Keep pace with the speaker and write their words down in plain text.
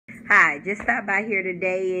Hi, just stopped by here.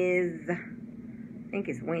 Today is, I think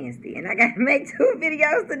it's Wednesday, and I got to make 2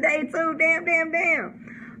 videos today too. Damn.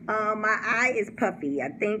 My eye is puffy. I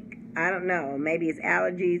don't know, maybe it's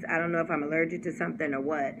allergies. I don't know if I'm allergic to something or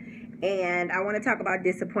what. And I want to talk about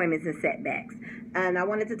disappointments and setbacks. And I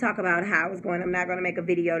wanted to talk about how I was going. I'm not going to make a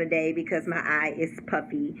video today because my eye is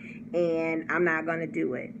puffy, and I'm not going to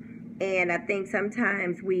do it. And I think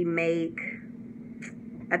sometimes we make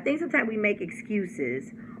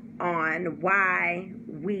excuses on why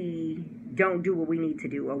we don't do what we need to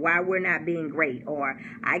do, or why we're not being great, or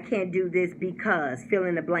I can't do this because fill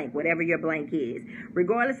in the blank, whatever your blank is.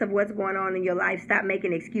 Regardless of what's going on in your life, stop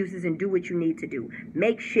making excuses and do what you need to do.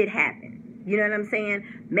 Make shit happen. You know what I'm saying?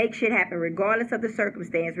 Make shit happen regardless of the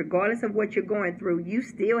circumstance, regardless of what you're going through. You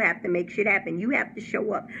still have to make shit happen. You have to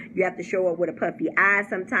show up. You have to show up with a puffy eye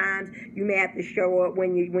sometimes. You may have to show up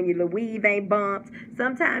when your weave ain't bumped.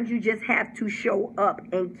 Sometimes you just have to show up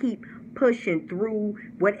and keep pushing through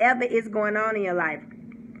whatever is going on in your life.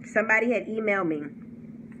 Somebody had emailed me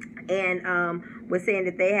and was saying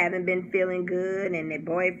that they haven't been feeling good and their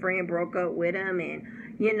boyfriend broke up with them, and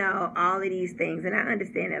you know, all of these things. And I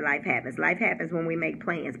understand that life happens. Life happens when we make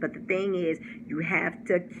plans. But the thing is, you have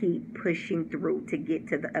to keep pushing through to get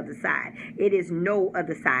to the other side. It is no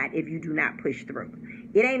other side if you do not push through.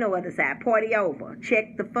 It ain't no other side. Party over.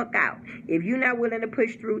 Check the fuck out. If you're not willing to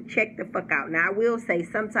push through, check the fuck out. Now, I will say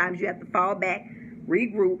sometimes you have to fall back,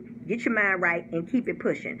 regroup, get your mind right, and keep it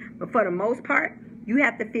pushing. But for the most part, you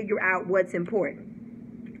have to figure out what's important.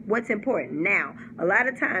 What's important. Now, a lot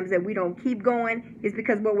of times that we don't keep going is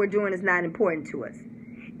because what we're doing is not important to us.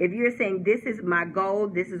 If you're saying, this is my goal,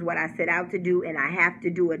 this is what I set out to do, and I have to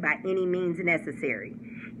do it by any means necessary,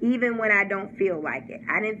 even when I don't feel like it.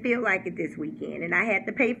 I didn't feel like it this weekend, and I had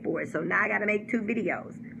to pay for it, so now I got to make 2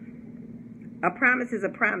 videos. A promise is a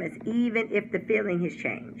promise, even if the feeling has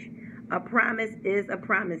changed. A promise is a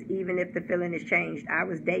promise, even if the feeling has changed. I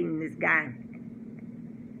was dating this guy,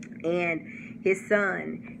 and his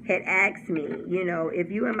son had asked me, you know,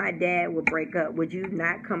 if you and my dad would break up, would you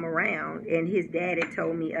not come around? And his dad had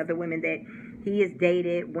told me other women that he has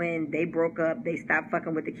dated, when they broke up, they stopped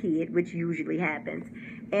fucking with the kid, which usually happens.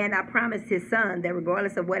 And I promised his son that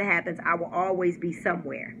regardless of what happens, I will always be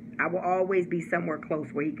somewhere. I will always be somewhere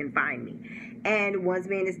close where he can find me. And once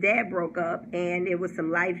me and his dad broke up, and it was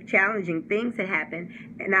some life-challenging things that happened,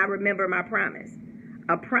 and I remember my promise.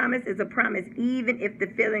 A promise is a promise, even if the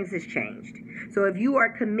feelings has changed. So if you are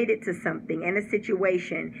committed to something and a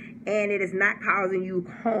situation, and it is not causing you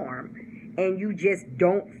harm, and you just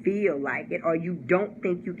don't feel like it, or you don't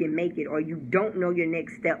think you can make it, or you don't know your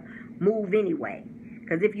next step, move anyway.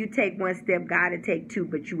 Because if you take 1 step, God will take 2,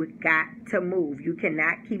 but you got to move. You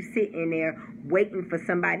cannot keep sitting there waiting for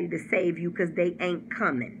somebody to save you, because they ain't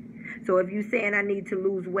coming. So if you're saying I need to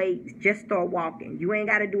lose weight, just start walking. You ain't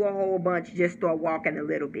got to do a whole bunch. Just start walking a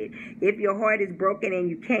little bit. If your heart is broken and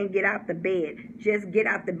you can't get out the bed, just get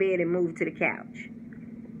out the bed and move to the couch.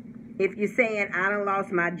 If you're saying I done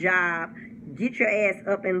lost my job, get your ass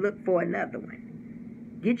up and look for another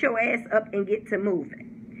one. Get your ass up and get to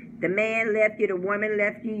moving. The man left you, the woman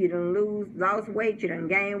left you, you done lost weight, you done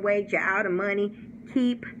gained weight, you're out of money.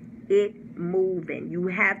 Keep it moving. You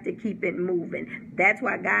have to keep it moving. That's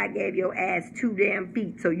why God gave your ass 2 damn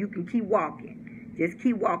feet, so you can keep walking. Just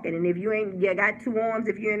keep walking. And if you got 2 arms,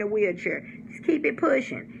 if you're in a wheelchair, just keep it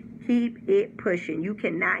pushing. Keep it pushing. You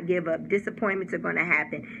cannot give up. Disappointments are going to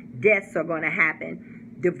happen. Deaths are going to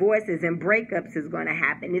happen. Divorces and breakups is going to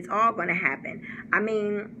happen. It's all going to happen. I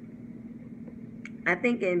mean, I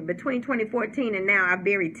think in between 2014 and now, I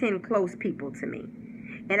buried 10 close people to me.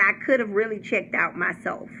 And I could have really checked out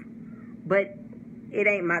myself. But it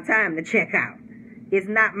ain't my time to check out. It's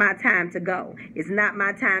not my time to go. It's not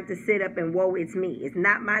my time to sit up and woe it's me. It's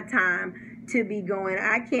not my time to be going,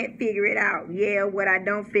 I can't figure it out. Yeah, what I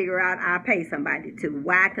don't figure out, I'll pay somebody to.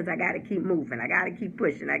 Why? Because I got to keep moving. I got to keep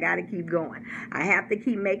pushing. I got to keep going. I have to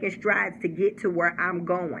keep making strides to get to where I'm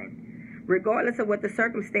going. Regardless of what the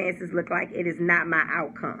circumstances look like, it is not my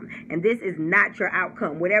outcome. And this is not your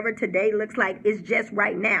outcome. Whatever today looks like is just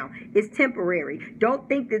right now. It's temporary. Don't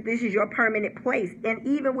think that this is your permanent place. And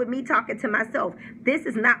even with me talking to myself, this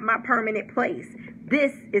is not my permanent place.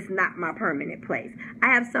 This is not my permanent place.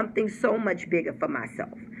 I have something so much bigger for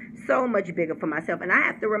myself. So much bigger for myself. And I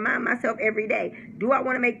have to remind myself every day, do I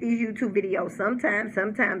want to make these YouTube videos? Sometimes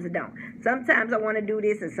I don't. Sometimes I want to do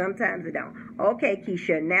this and sometimes I don't. Okay,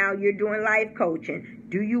 Keisha, now you're doing life coaching.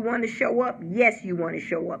 Do you want to show up? Yes, you want to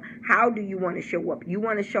show up. How do you want to show up? You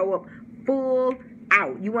want to show up full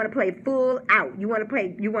out. You want to play full out. You want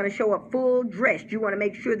to show up full dressed. You want to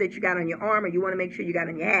make sure that you got on your armor. You want to make sure you got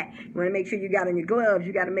on your hat. You want to make sure you got on your gloves.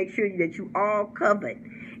 You got to make sure that you all covered.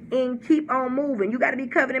 And keep on moving. You got to be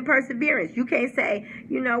covered in perseverance. You can't say,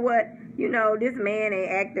 you know what, this man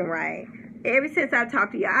ain't acting right. Ever since I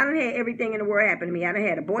talked to you, I done had everything in the world happen to me. I done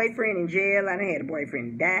had a boyfriend in jail. I done had a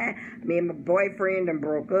boyfriend die. Me and my boyfriend done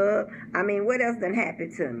broke up. I mean, what else done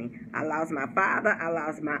happened to me? I lost my father. I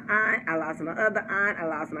lost my aunt. I lost my other aunt. I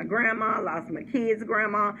lost my grandma. I lost my kids'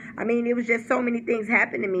 grandma. I mean, it was just so many things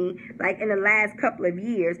happened to me, like in the last couple of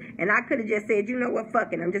years. And I could have just said, you know what,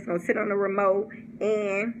 fuck it. I'm just going to sit on the remote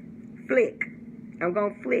and flick. I'm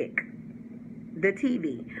going to flick the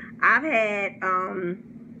TV. I've had,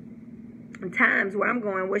 times where I'm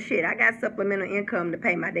going, well, shit, I got supplemental income to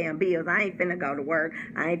pay my damn bills. I ain't finna go to work.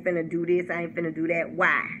 I ain't finna do this. I ain't finna do that.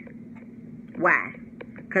 Why? Why?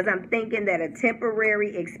 Because I'm thinking that a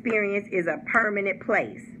temporary experience is a permanent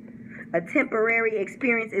place. A temporary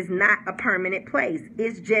experience is not a permanent place.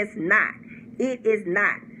 It's just not. It is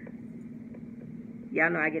not. Y'all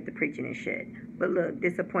know I get to preaching and shit. But look,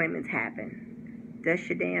 disappointments happen. Dust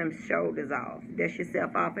your damn shoulders off. Dust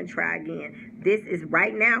yourself off and try again. This is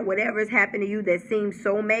right now, whatever has happened to you that seems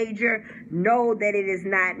so major, know that it is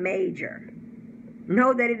not major.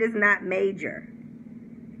 Know that it is not major.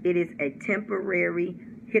 It is a temporary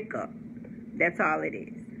hiccup. That's all it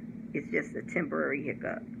is. It's just a temporary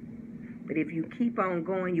hiccup. But if you keep on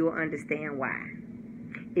going, you'll understand why.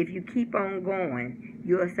 If you keep on going,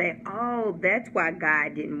 you'll say, oh, that's why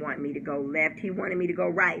God didn't want me to go left. He wanted me to go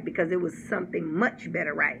right because it was something much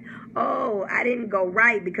better right. Oh, I didn't go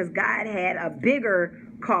right because God had a bigger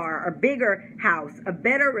car, a bigger house, a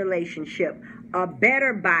better relationship, a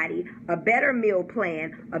better body, a better meal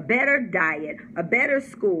plan, a better diet, a better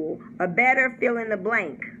school, a better fill in the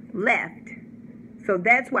blank left. So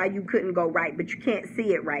that's why you couldn't go right, but you can't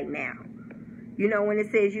see it right now. You know, when it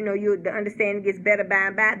says, the understanding gets better by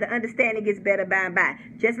and by, the understanding gets better by and by.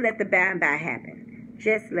 Just let the by and by happen.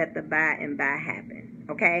 Just let the by and by happen,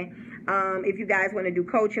 okay? If you guys want to do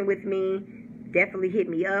coaching with me, definitely hit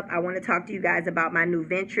me up. I want to talk to you guys about my new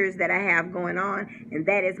ventures that I have going on, and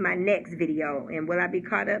that is my next video. And will I be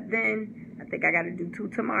caught up then? I think I got to do 2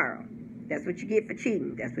 tomorrow. That's what you get for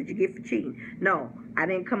cheating. That's what you get for cheating. No, I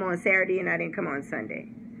didn't come on Saturday and I didn't come on Sunday.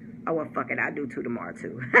 Oh, well, fuck it. I'll do 2 tomorrow,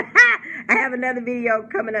 too. I have another video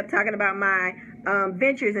coming up talking about my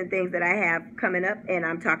ventures and things that I have coming up, and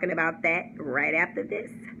I'm talking about that right after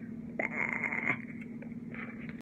this.